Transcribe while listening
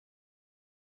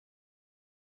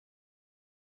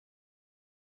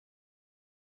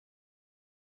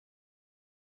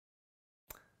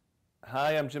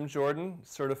Hi, I'm Jim Jordan,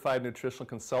 certified nutritional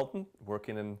consultant,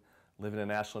 living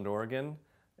in Ashland, Oregon,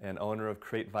 and owner of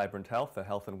Create Vibrant Health, a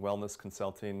health and wellness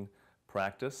consulting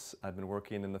practice. I've been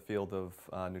working in the field of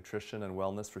nutrition and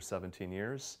wellness for 17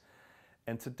 years.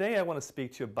 And today I want to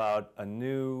speak to you about a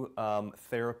new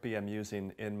therapy I'm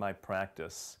using in my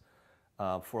practice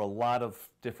for a lot of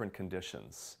different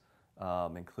conditions,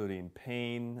 including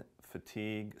pain,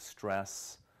 fatigue,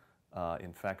 stress,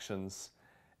 infections.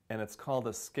 And it's called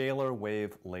a scalar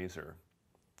wave laser.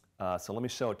 So let me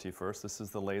show it to you first. This is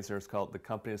the laser. The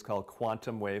company is called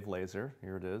QuantumWave laser.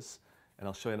 Here it is. And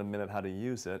I'll show you in a minute how to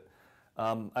use it.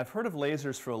 I've heard of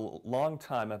lasers for a long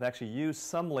time. I've actually used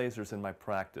some lasers in my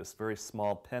practice, very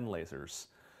small pen lasers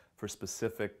for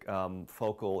specific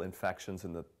focal infections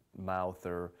in the mouth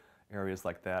or areas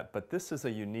like that. But this is a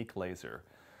unique laser.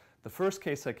 The first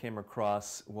case I came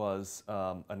across was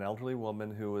an elderly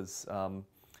woman who was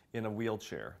in a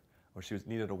wheelchair, or she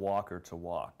needed a walker to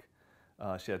walk.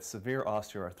 She had severe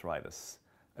osteoarthritis.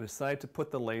 I decided to put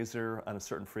the laser on a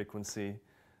certain frequency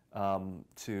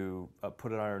to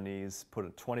put it on her knees, put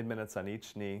it 20 minutes on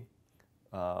each knee,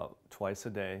 twice a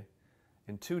day.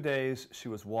 In 2 days, she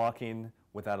was walking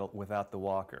without the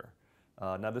walker.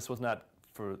 Now, this was not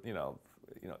for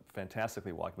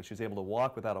fantastically walking, but she was able to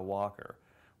walk without a walker,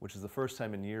 which is the first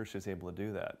time in years she was able to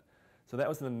do that. So that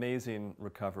was an amazing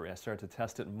recovery. I started to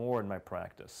test it more in my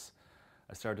practice.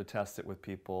 I started to test it with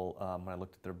people when I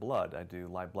looked at their blood. I do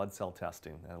live blood cell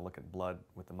testing, and I look at blood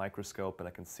with the microscope, and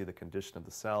I can see the condition of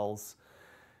the cells.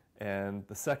 And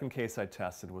the second case I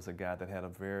tested was a guy that had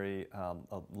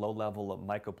a low level of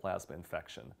mycoplasma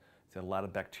infection. He had a lot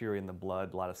of bacteria in the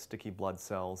blood, a lot of sticky blood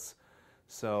cells.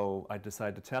 So I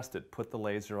decided to test it, put the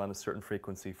laser on a certain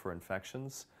frequency for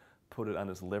infections, put it on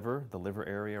his liver, the liver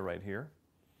area right here,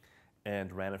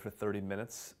 and ran it for 30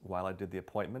 minutes while I did the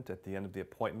appointment. At the end of the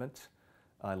appointment,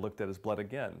 I looked at his blood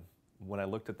again. When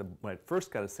I first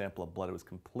got a sample of blood, it was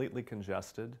completely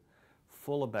congested,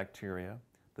 full of bacteria.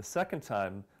 The second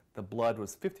time, the blood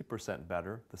was 50%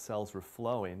 better. The cells were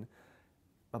flowing.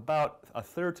 About a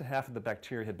third to half of the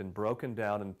bacteria had been broken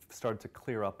down and started to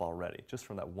clear up already, just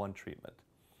from that one treatment.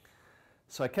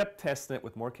 So I kept testing it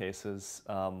with more cases,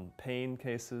 pain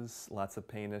cases, lots of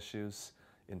pain issues,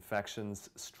 infections,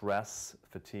 stress,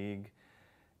 fatigue.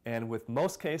 And with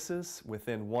most cases,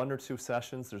 within 1 or 2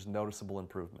 sessions, there's noticeable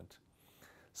improvement.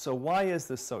 So why is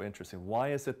this so interesting?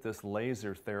 Why is it this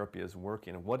laser therapy is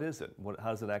working? And what is it? How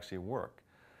does it actually work?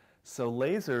 So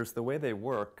lasers, the way they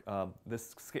work,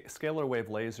 this scalar wave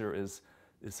laser is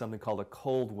something called a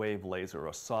cold wave laser or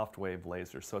a soft wave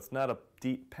laser. So it's not a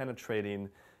deep penetrating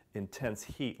intense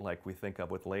heat like we think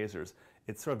of with lasers.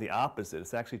 It's sort of the opposite.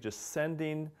 It's actually just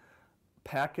sending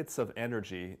packets of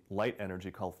energy, light energy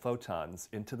called photons,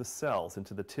 into the cells,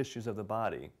 into the tissues of the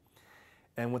body.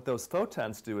 And what those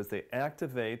photons do is they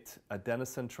activate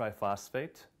adenosine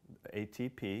triphosphate,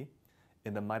 ATP,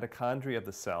 in the mitochondria of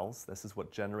the cells. This is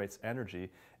what generates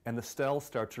energy, and the cells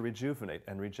start to rejuvenate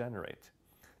and regenerate.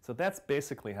 So that's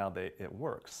basically how it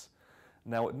works.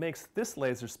 Now, what makes this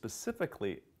laser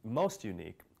specifically most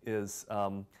unique is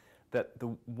that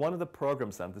one of the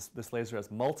programs on this laser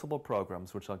has multiple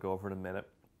programs, which I'll go over in a minute.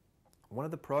 One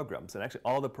of the programs, and actually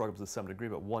all the programs to some degree,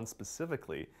 but one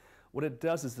specifically, what it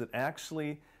does is it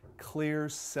actually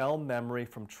clears cell memory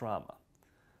from trauma.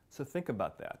 So think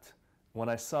about that. When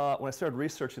I started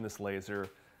researching this laser,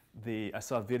 I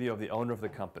saw a video of the owner of the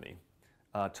company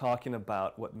talking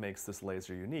about what makes this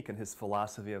laser unique and his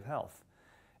philosophy of health.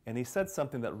 And he said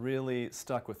something that really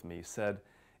stuck with me. He said,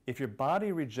 if your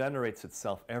body regenerates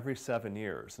itself every 7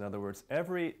 years, in other words,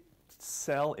 every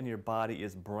cell in your body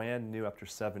is brand new after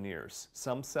 7 years.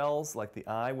 Some cells, like the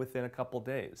eye, within a couple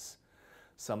days.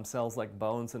 Some cells, like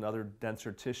bones and other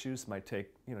denser tissues, might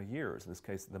take years. In this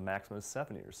case, the maximum is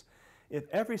 7 years. If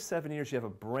every 7 years you have a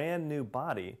brand new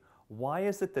body, why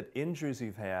is it that injuries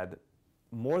you've had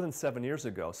more than 7 years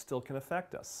ago still can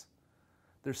affect us?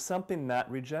 There's something not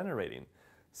regenerating.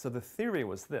 So the theory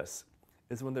was this,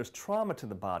 is when there's trauma to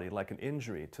the body, like an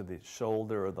injury to the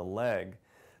shoulder or the leg,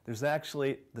 there's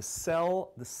actually the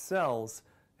cells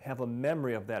have a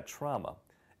memory of that trauma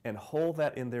and hold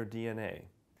that in their DNA.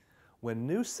 When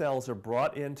new cells are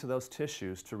brought into those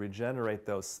tissues to regenerate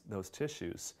those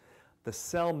tissues, the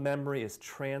cell memory is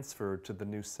transferred to the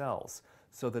new cells.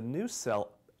 So the new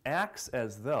cell operates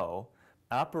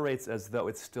as though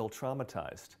it's still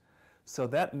traumatized. So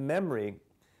that memory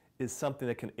is something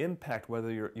that can impact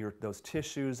whether those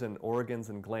tissues and organs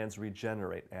and glands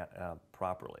regenerate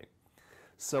properly.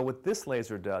 So what this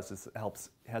laser does is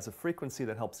has a frequency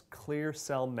that helps clear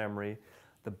cell memory.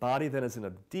 The body then is in a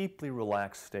deeply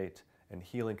relaxed state and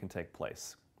healing can take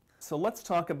place. So let's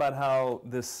talk about how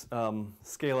this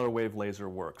scalar wave laser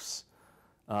works.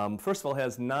 First of all, it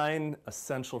has 9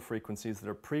 essential frequencies that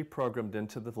are pre-programmed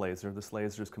into the laser. This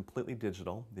laser is completely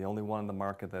digital, the only one on the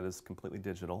market that is completely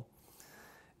digital.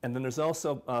 And then there's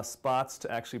also spots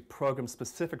to actually program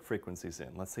specific frequencies in.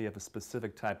 Let's say you have a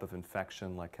specific type of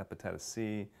infection like hepatitis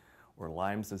C or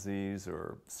Lyme's disease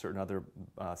or certain other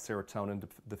serotonin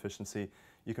deficiency.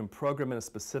 You can program in a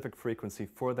specific frequency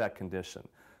for that condition.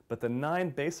 But the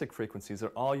 9 basic frequencies are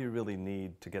all you really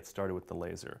need to get started with the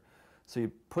laser. So you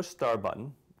push start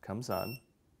button, comes on.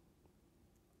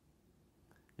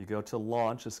 You go to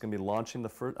launch. It's going to be launching the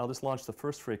first. I'll just launch the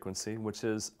first frequency, which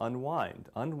is unwind.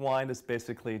 Unwind is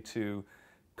basically to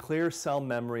clear cell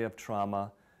memory of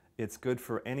trauma. It's good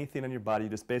for anything in your body. You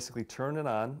just basically turn it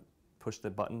on, push the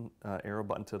button, arrow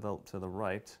button to the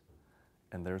right,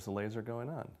 and there's the laser going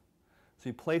on. So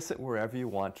you place it wherever you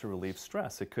want to relieve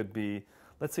stress. It could be,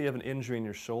 let's say you have an injury in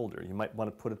your shoulder. You might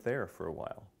want to put it there for a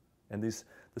while. And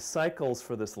the cycles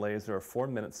for this laser are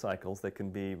 4-minute cycles. They can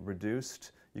be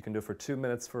reduced. You can do it for 2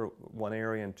 minutes for one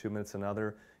area and 2 minutes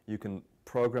another. You can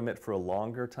program it for a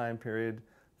longer time period,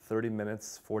 30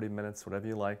 minutes, 40 minutes, whatever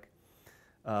you like.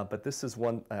 But this is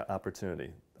one opportunity.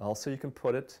 Also, you can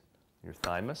put it in your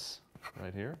thymus,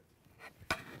 right here,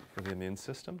 for the immune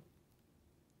system,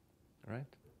 right?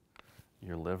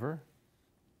 Your liver,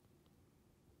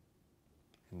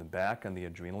 in the back on the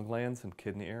adrenal glands and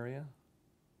kidney area.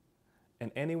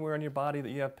 And anywhere in your body that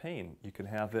you have pain, you can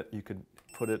have it, you could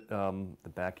put it the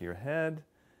back of your head,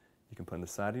 you can put it in the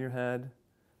side of your head,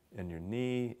 in your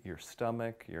knee, your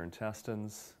stomach, your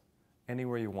intestines,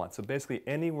 anywhere you want. So basically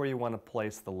anywhere you want to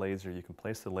place the laser, you can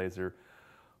place the laser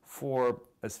for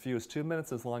as few as 2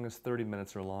 minutes, as long as 30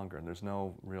 minutes or longer. And there's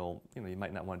no real, you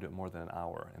might not want to do it more than an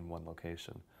hour in one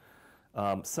location.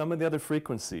 Some of the other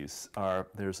frequencies are,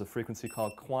 there's a frequency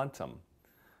called quantum.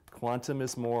 Quantum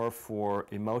is more for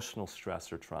emotional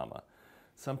stress or trauma.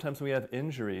 Sometimes we have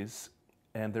injuries,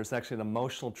 and there's actually an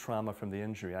emotional trauma from the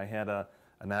injury. I had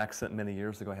an accident many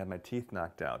years ago. I had my teeth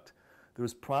knocked out. There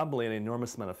was probably an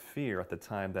enormous amount of fear at the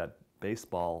time that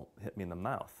baseball hit me in the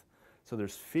mouth. So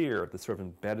there's fear that's sort of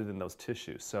embedded in those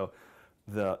tissues. So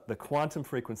the quantum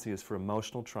frequency is for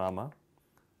emotional trauma.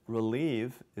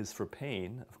 Relieve is for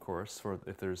pain, of course, for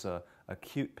if there's a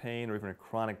acute pain or even a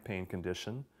chronic pain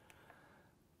condition.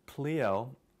 Pleo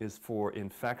is for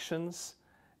infections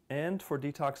and for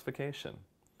detoxification.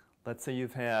 Let's say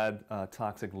you've had a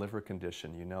toxic liver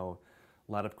condition. You know,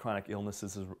 a lot of chronic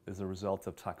illnesses is a result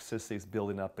of toxicities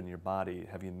building up in your body,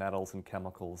 heavy metals and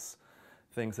chemicals,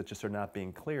 things that just are not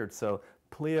being cleared. So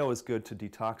pleo is good to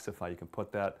detoxify. You can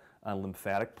put that on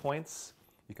lymphatic points.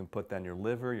 You can put that in your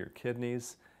liver, your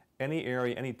kidneys, any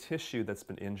area, any tissue that's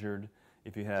been injured.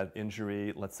 If you had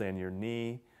injury, let's say in your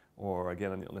knee, or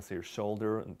again, let's say your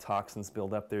shoulder, and toxins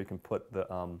build up there, you can put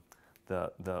the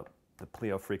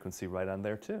pleo frequency right on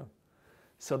there too.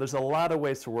 So there's a lot of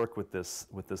ways to work with this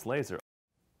laser.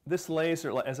 This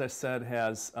laser, as I said,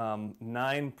 has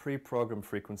 9 pre-programmed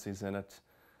frequencies in it.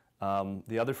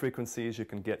 The other frequencies you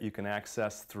can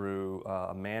access through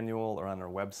a manual or on our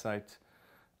website.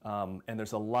 And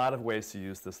there's a lot of ways to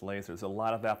use this laser. There's a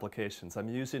lot of applications. I'm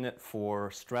using it for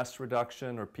stress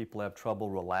reduction, or people have trouble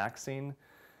relaxing.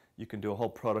 You can do a whole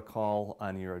protocol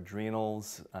on your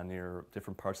adrenals, on your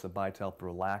different parts of the body to help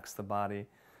relax the body.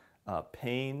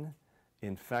 Pain,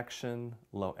 infection,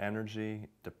 low energy,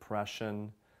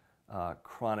 depression,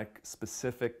 chronic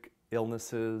specific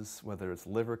illnesses, whether it's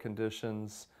liver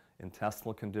conditions,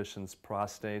 intestinal conditions,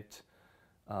 prostate,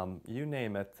 you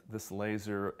name it, this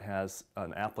laser has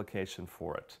an application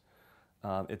for it.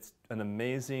 It's an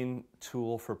amazing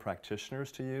tool for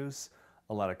practitioners to use.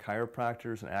 A lot of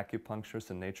chiropractors and acupuncturists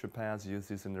and naturopaths use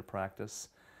these in their practice.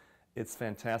 It's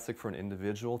fantastic for an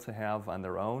individual to have on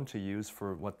their own to use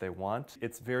for what they want.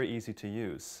 It's very easy to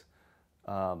use.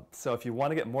 So if you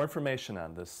want to get more information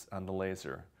on this, on the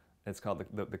laser, it's called,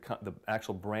 the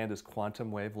actual brand is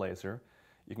QuantumWave laser.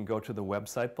 You can go to the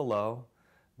website below.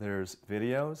 There's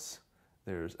videos,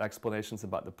 there's explanations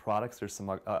about the products, there's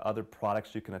some other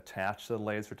products you can attach to the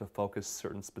laser to focus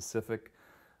certain specific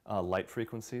light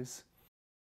frequencies.